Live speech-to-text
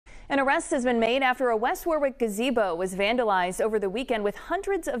An arrest has been made after a West Warwick gazebo was vandalized over the weekend with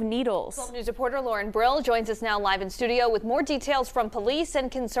hundreds of needles. 12 News reporter Lauren Brill joins us now live in studio with more details from police and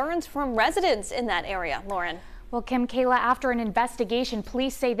concerns from residents in that area. Lauren. Well, Kim, Kayla, after an investigation,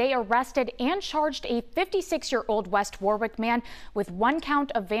 police say they arrested and charged a 56-year-old West Warwick man with 1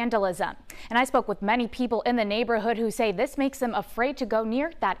 count of vandalism. And I spoke with many people in the neighborhood who say this makes them afraid to go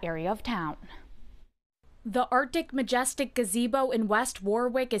near that area of town. The Arctic Majestic Gazebo in West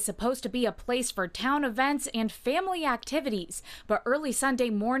Warwick is supposed to be a place for town events and family activities, but early Sunday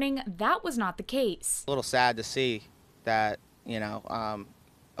morning, that was not the case. A little sad to see that,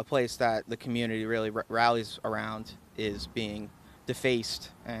 a place that the community really rallies around is being defaced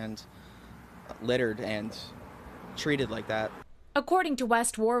and littered and treated like that. According to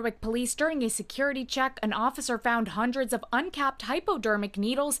West Warwick police, during a security check, an officer found hundreds of uncapped hypodermic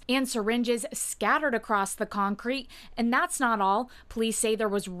needles and syringes scattered across the concrete. And that's not all. Police say there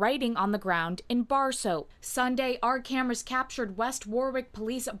was writing on the ground in bar soap. Sunday, our cameras captured West Warwick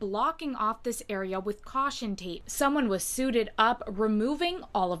police blocking off this area with caution tape. Someone was suited up, removing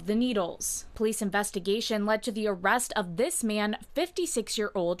all of the needles. Police investigation led to the arrest of this man,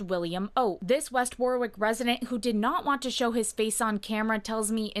 56-year-old William O. This West Warwick resident, who did not want to show his face on camera,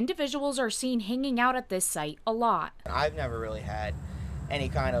 tells me individuals are seen hanging out at this site a lot. I've never really had any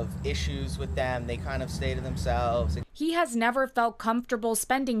kind of issues with them. They kind of stay to themselves. He has never felt comfortable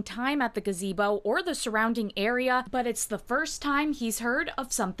spending time at the gazebo or the surrounding area, but it's the first time he's heard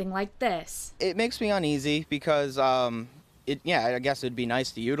of something like this. It makes me uneasy because I guess it'd be nice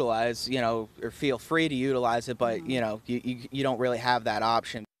to utilize, or feel free to utilize it, but you don't really have that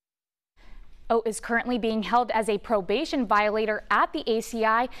option. O is currently being held as a probation violator at the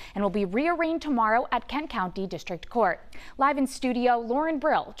ACI and will be rearraigned tomorrow at Kent County District Court. Live in studio, Lauren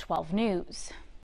Brill, 12 News.